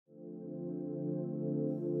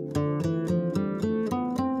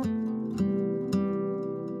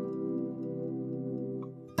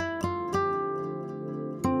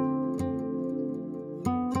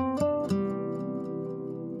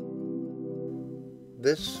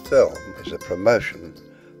This film is a promotion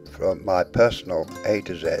from my personal A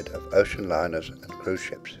to Z of ocean liners and cruise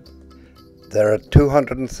ships. There are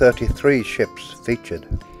 233 ships featured.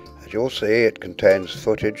 As you'll see, it contains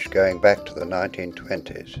footage going back to the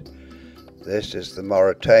 1920s. This is the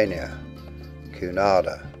Mauritania,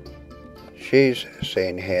 Cunarder. She's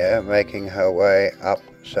seen here making her way up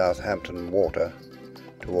Southampton water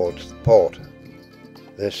towards the port.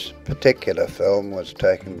 This particular film was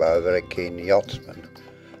taken by a very keen yachtsman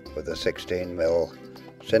with a 16mm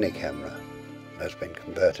cine camera and has been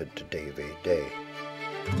converted to DVD.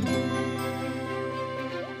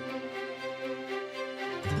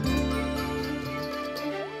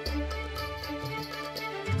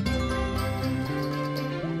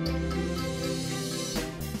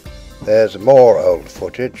 There's more old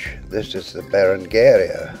footage. This is the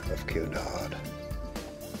Berengaria of Cunard.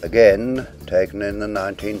 Again, taken in the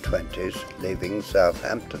 1920s, leaving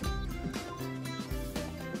Southampton.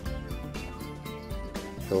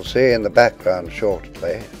 You'll see in the background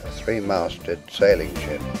shortly a 3-masted sailing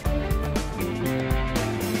ship.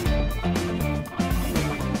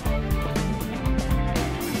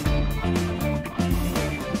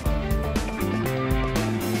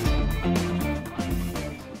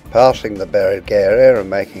 Passing the Berengaria and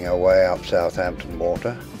making our way up Southampton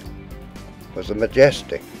water was the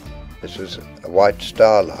Majestic. This was a White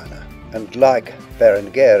Star liner, and like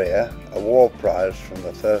Berengaria, a war prize from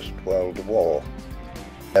the First World War.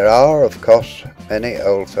 There are, of course, many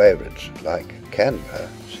old favourites, like Canberra,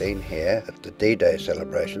 seen here at the D-Day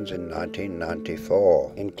celebrations in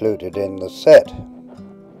 1994, included in the set.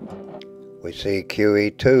 We see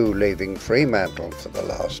QE2 leaving Fremantle for the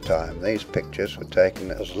last time. These pictures were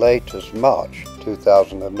taken as late as March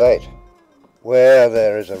 2008. Where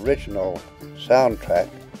there is original soundtrack,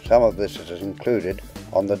 some of this is included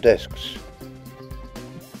on the discs.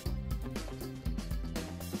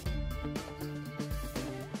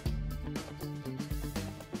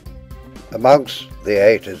 Amongst the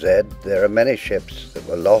A to Z, there are many ships that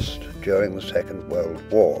were lost during the Second World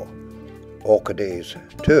War. Orchides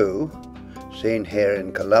II, seen here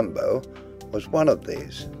in Colombo, was one of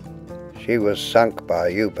these. She was sunk by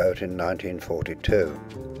a U-boat in 1942.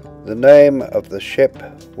 The name of the ship,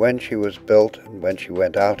 when she was built and when she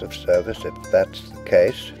went out of service, if that's the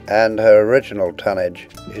case, and her original tonnage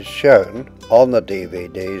is shown on the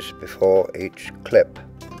DVDs before each clip.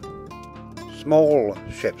 Small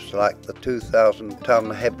ships like the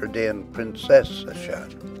 2,000-ton Hebridean Princess are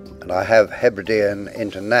shown, and I have Hebridean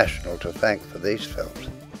International to thank for these films.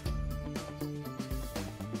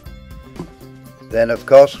 Then, of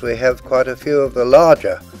course, we have quite a few of the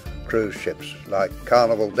larger cruise ships, like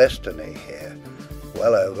Carnival Destiny here,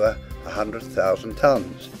 well over 100,000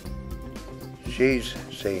 tons. She's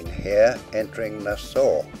seen here entering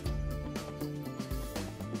Nassau.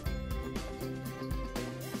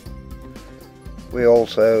 We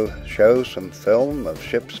also show some film of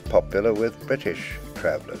ships popular with British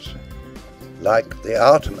travellers, like the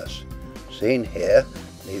Artemis, seen here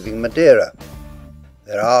leaving Madeira.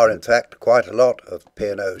 There are, in fact, quite a lot of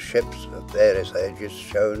P&O ships of various ages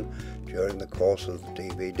shown during the course of the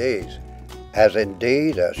DVDs, as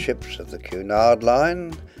indeed are ships of the Cunard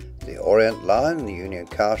Line, the Orient Line, the Union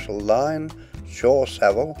Cashel Line, Shaw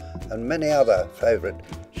Savill, and many other favourite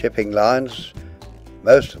shipping lines,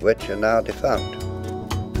 most of which are now defunct.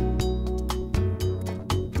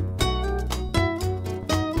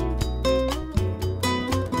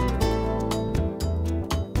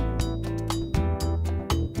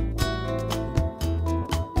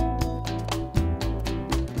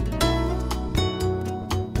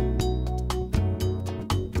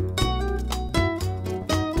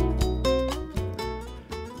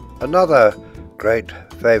 Another great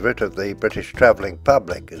favourite of the British travelling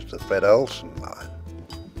public is the Fred Olsen line.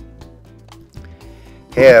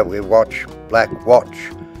 Here we watch Black Watch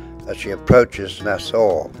as she approaches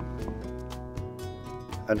Nassau.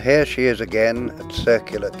 And here she is again at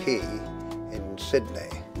Circular Quay in Sydney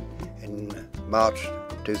in March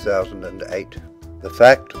 2008. The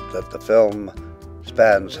fact that the film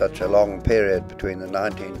spans such a long period between the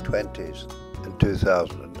 1920s and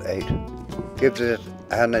 2008 gives it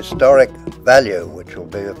an historic value which will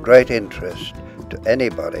be of great interest to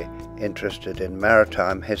anybody interested in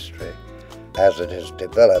maritime history as it has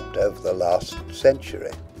developed over the last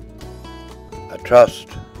century. I trust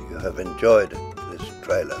you have enjoyed this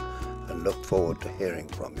trailer and look forward to hearing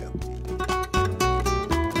from you.